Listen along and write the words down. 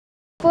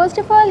First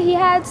of all, he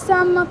had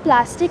some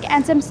plastic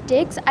and some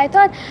sticks. I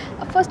thought,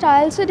 first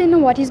I also didn't know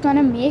what he's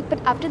gonna make, but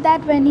after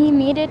that when he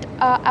made it,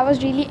 I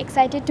was really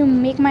excited to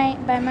make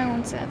by my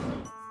own self.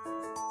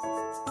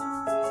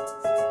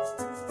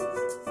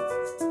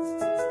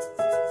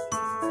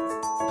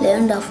 Leo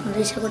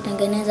ndafundisha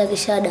kutengeneza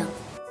kishada.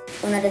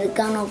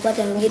 Unatakikana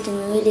upate miti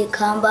miwili,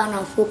 kamba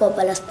na mfuko wa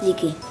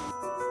plastiki.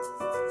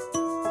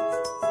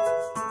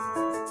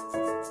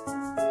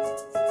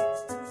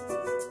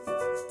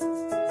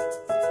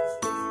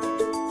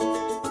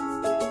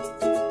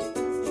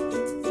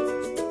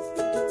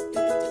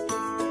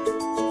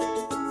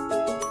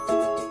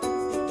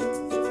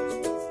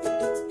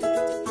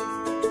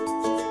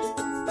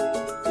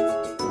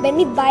 When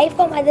we buy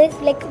from others,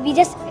 like we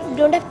just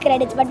don't have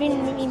credits, but we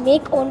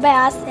make own by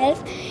ourselves.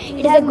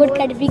 It is a good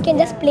credit. We can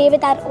just play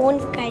with our own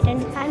kite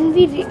And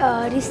we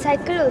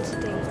recycle also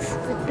things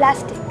with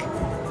plastic.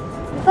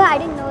 Before I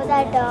didn't know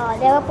that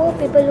there were poor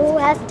people who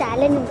have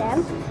talent in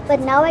them, but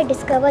now I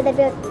discover that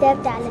they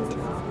have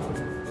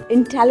talent.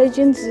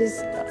 Intelligence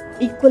is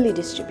equally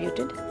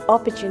distributed,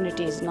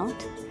 opportunity is not,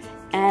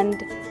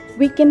 and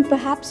we can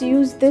perhaps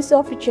use this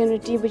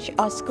opportunity which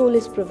our school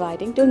is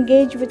providing to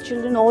engage with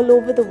children all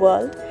over the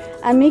world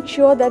and make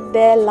sure that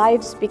their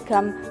lives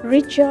become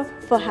richer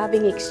for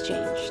having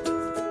exchanged.